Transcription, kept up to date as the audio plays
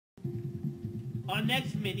Our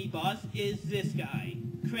next mini-boss is this guy,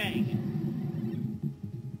 Craig,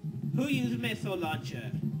 who used a missile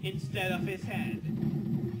launcher instead of his hand.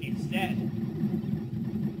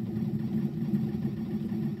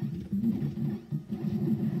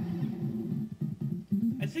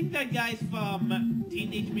 I think that guy's from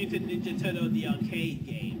Teenage Mutant Ninja Turtle, the arcade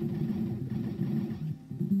game.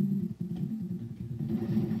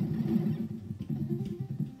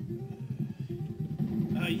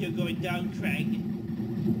 You're going down, Krang.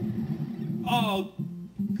 Oh,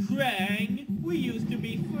 Krang, we used to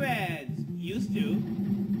be friends. Used to.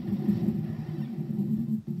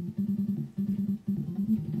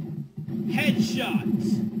 Headshot.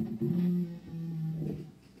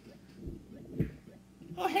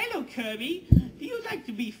 Oh, hello, Kirby. Do you like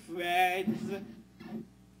to be friends?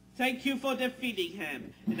 Thank you for defeating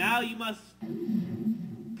him. Now you must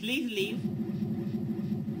please leave.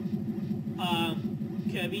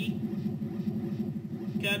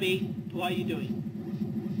 Kirby, what are you doing?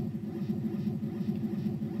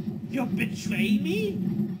 You'll betray me?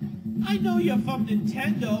 I know you're from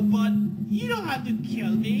Nintendo, but you don't have to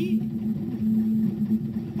kill me.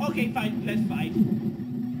 Okay, fine, let's fight.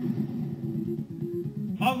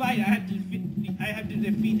 Alright, I have to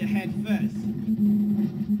defeat the head first.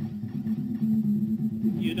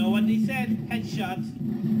 You know what they said, headshots.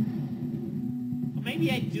 Or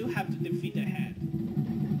maybe I do have to defeat the head.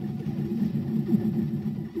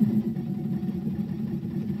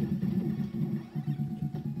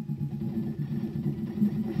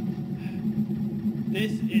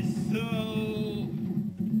 This is so...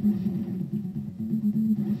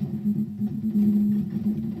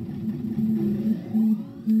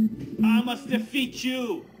 I must defeat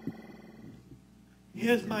you!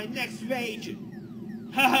 Here's my next rage!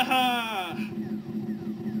 Ha ha ha!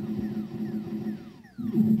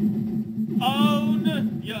 Oh no!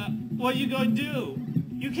 Yeah, what are you gonna do?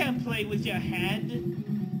 You can't play with your hand.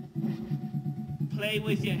 Play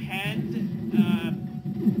with your hand?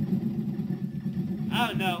 I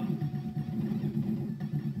don't know.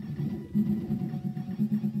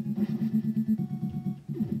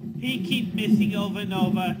 He keeps missing over and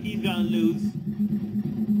over. He's gonna lose.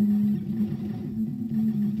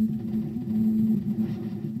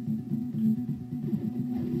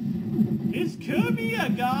 Is Kirby a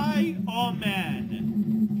guy or a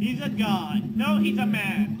man? He's a guy. No, he's a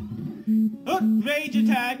man. Oh, rage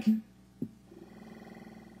attack.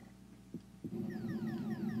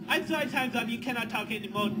 I'm sorry, time's up. You cannot talk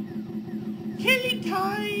anymore. Killing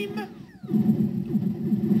time!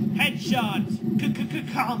 Headshot!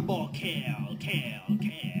 Combo kill! Kill!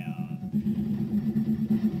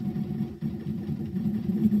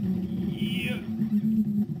 Yeah.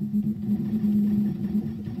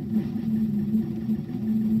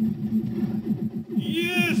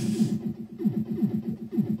 Yes!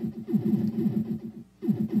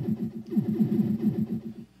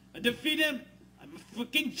 I defeat him!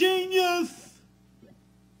 Freaking genius!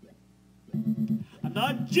 I'm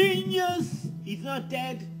not genius! He's not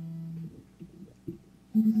dead.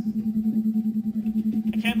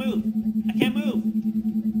 I can't move.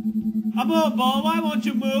 Abobo, why won't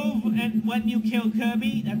you move? And when you kill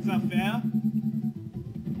Kirby, that's not fair.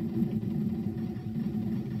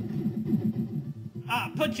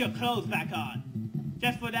 Ah, put your clothes back on.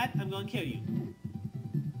 Just for that, I'm gonna kill you.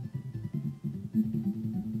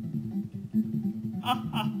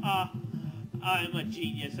 I'm a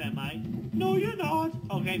genius, am I? No, you're not.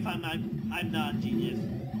 Okay, fine, I'm not a genius.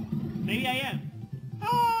 Maybe I am.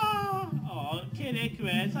 Oh, kid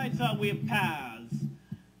Icarus, I thought we were pals.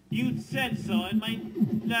 You said so in my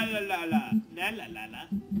la.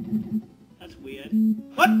 That's weird.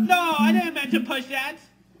 What? No, I didn't mean to push that.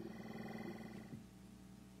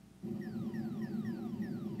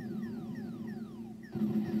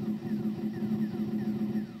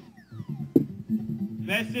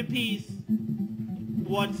 Rest in peace.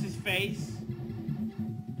 What's his face?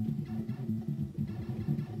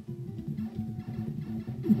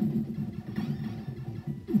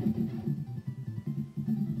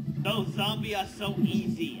 Those zombies are so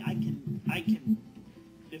easy. I can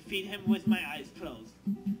defeat him with my eyes closed.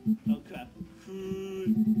 Oh crap.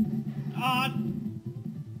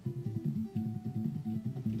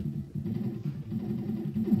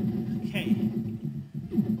 Okay.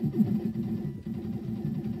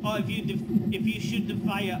 Or if you shoot the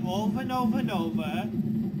fire over and over and over,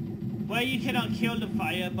 well, you cannot kill the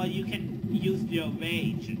fire, but you can use your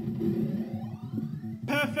rage.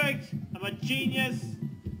 Perfect! I'm a genius!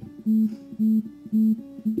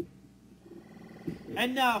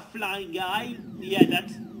 And now, flying guy, yeah,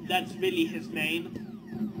 that's really his name.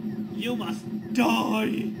 You must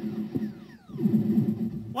die!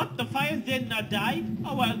 What? The fire did not die?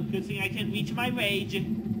 Oh well, good thing I can reach my rage.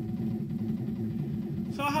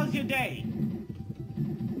 So how's your day?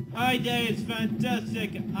 My day is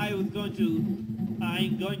fantastic. I'm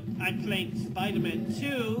playing Spider-Man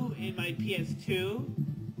 2 in my PS2.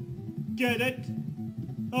 Get it?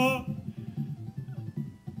 Oh.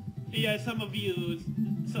 Yeah, some of you,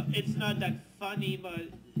 so it's not that funny, but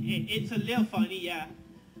it's a little funny, yeah.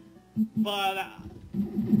 But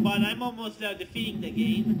I'm almost defeating the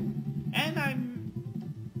game,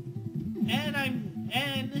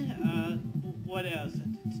 what else?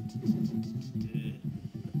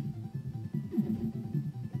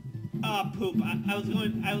 Ah, poop! I was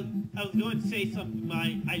going to say something.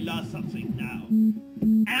 I lost something now,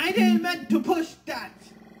 and I didn't meant to push that.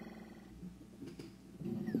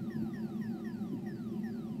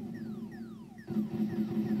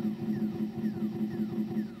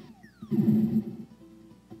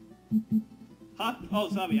 Huh? Oh,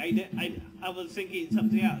 sorry. I was thinking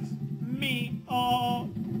something else. Me. Oh.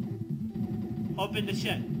 Open the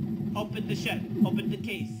shed. Open the shed. Open the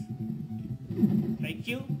case. Thank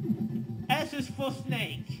you. S is for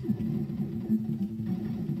snake.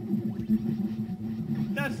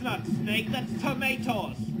 That's not snake. That's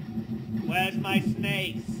tomatoes. Where's my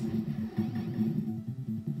snakes?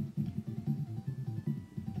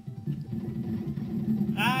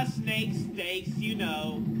 Ah, snakes, steaks, you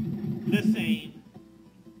know. The same.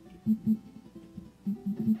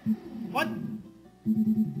 What?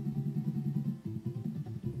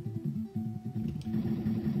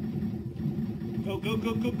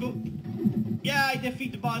 Go. Yeah, I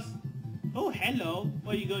defeat the boss. Oh, hello.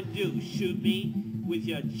 What are you going to do? Shoot me with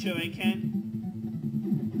your shuriken?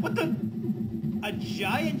 What the? A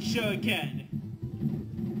giant shuriken?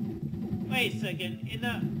 Wait a second. In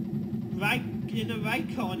the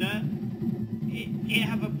right corner, it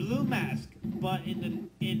have a blue mask, but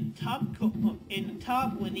in the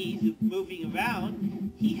top when he's moving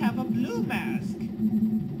around, he have a blue mask.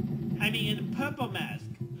 I mean, in a purple mask.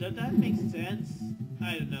 Does that make sense?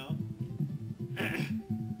 I don't know.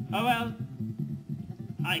 Oh well.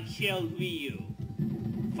 I killed Ryu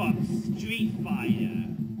from Street Fighter.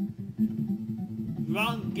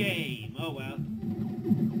 Wrong game. Oh well.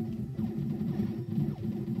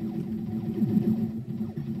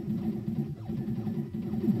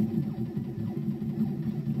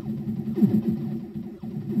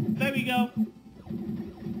 There we go.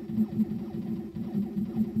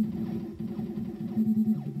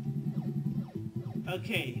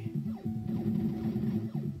 Okay.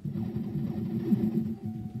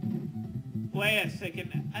 Wait a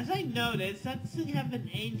second. As I noticed, that doesn't have an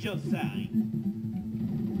angel sign.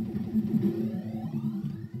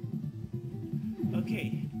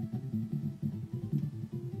 Okay.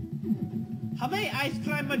 How many ice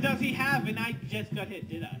climber does he have? And I just got hit,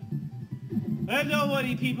 did I? Hello,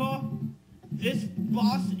 worry people. This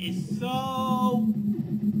boss is so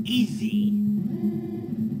easy.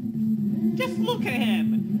 Just look at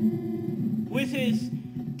him. With his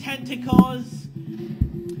tentacles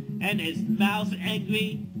and his mouth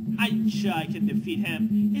angry. I'm sure I can defeat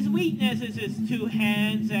him. His weakness is his two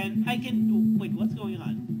hands and I can... Wait, what's going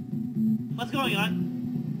on? What's going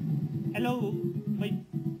on? Hello? Wait.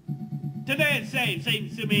 Today it's safe.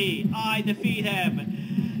 Safe to me. I defeat him.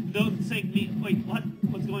 Don't think me... Wait, what?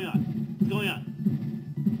 What's going on? What's going on?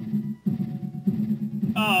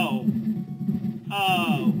 Oh.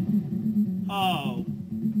 Oh. Oh.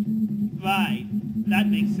 Right. That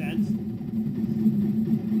makes sense.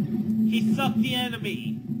 He sucked the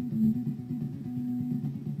enemy.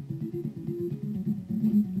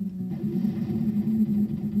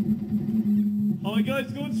 Oh my god,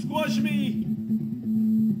 it's going to squash me!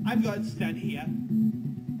 I'm going to stand here.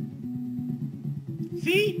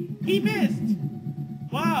 See? He missed!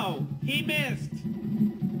 Wow, he missed!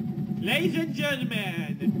 Ladies and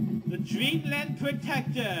gentlemen, the Dreamland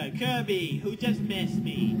Protector, Kirby, who just missed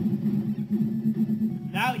me.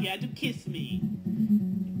 Now he had to kiss me.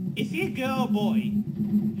 Is he a girl or boy?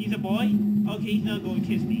 He's a boy? Okay, he's not going to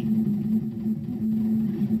kiss me.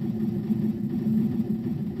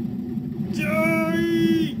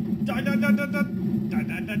 Die! Die, die, die, die, die. Die,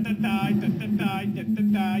 die, die, die, die, die, die,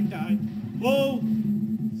 die, die. Whoa!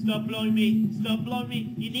 Stop blowing me. Stop blowing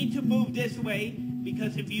me. You need to move this way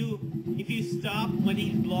because if you stop when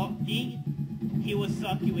he's blocking, he will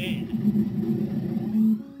suck you in.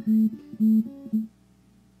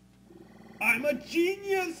 I'm a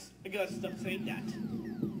genius! I gotta stop saying that.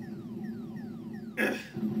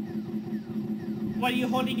 Why are you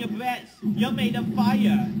holding your breath? You're made of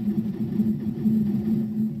fire.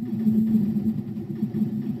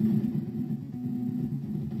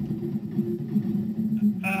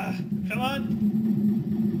 Come on.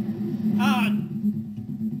 Ah.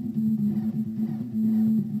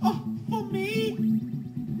 Oh, for me?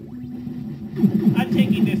 I'm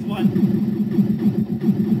taking this one.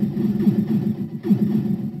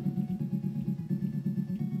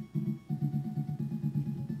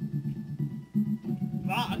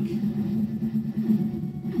 Rock.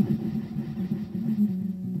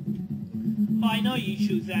 Oh, I know you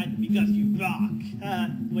choose that because you rock.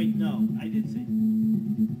 Wait, no, I didn't say.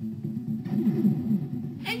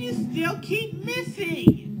 And you still keep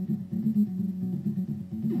missing!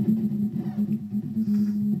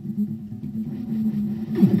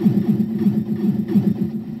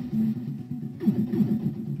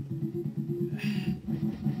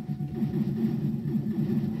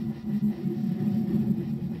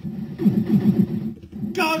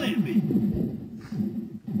 Got it!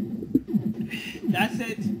 That's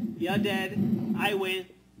it. You're dead. I win.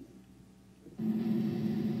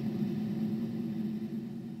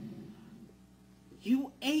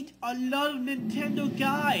 You ate a lot of Nintendo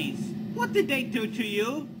guys. What did they do to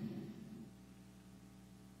you?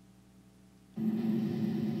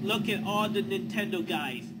 Look at all the Nintendo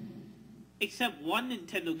guys. Except one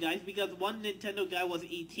Nintendo guy, because one Nintendo guy was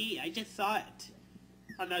E.T. I just saw it.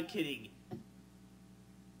 I'm not kidding.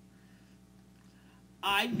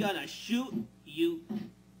 I'm gonna shoot you.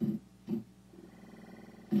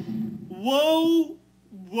 Whoa!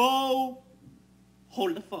 Whoa!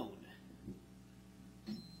 Hold the phone.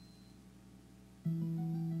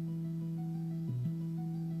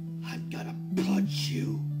 I'm gonna punch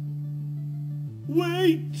you.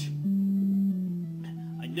 Wait!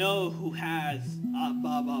 I know who has a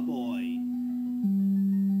Baba boy.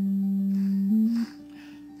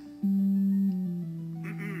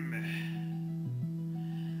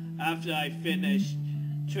 After I finished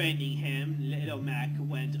training him, Little Mac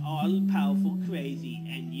went all-powerful crazy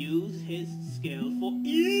and used his skills for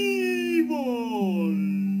evil.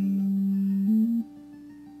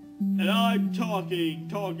 And I'm talking,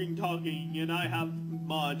 and I have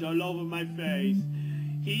mud all over my face.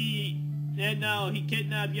 And now he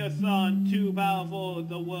kidnapped your son, too powerful in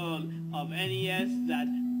the world of NES that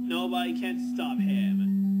nobody can stop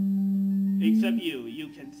him. Except you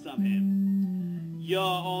can stop him.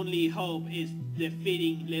 Your only hope is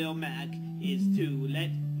defeating Little Mac is to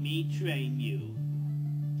let me train you.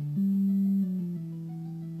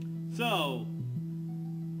 So,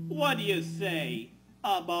 what do you say,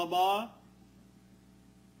 Abobo?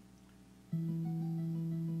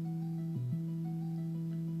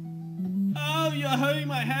 Oh, you're hurting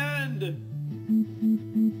my hand!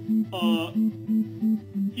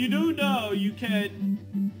 You do know you can,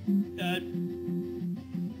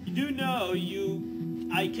 you do know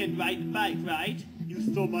I can ride the bike, right? You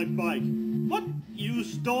stole my bike. What? You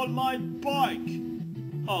stole my bike!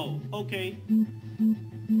 Oh, okay.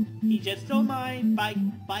 He just stole my bike.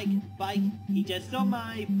 He just stole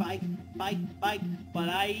my bike. But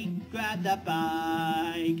I grabbed the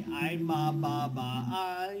bike. I'm a baba.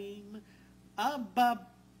 I'm a baba.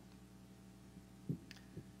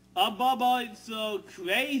 A baba is so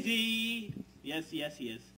crazy. Yes, he is.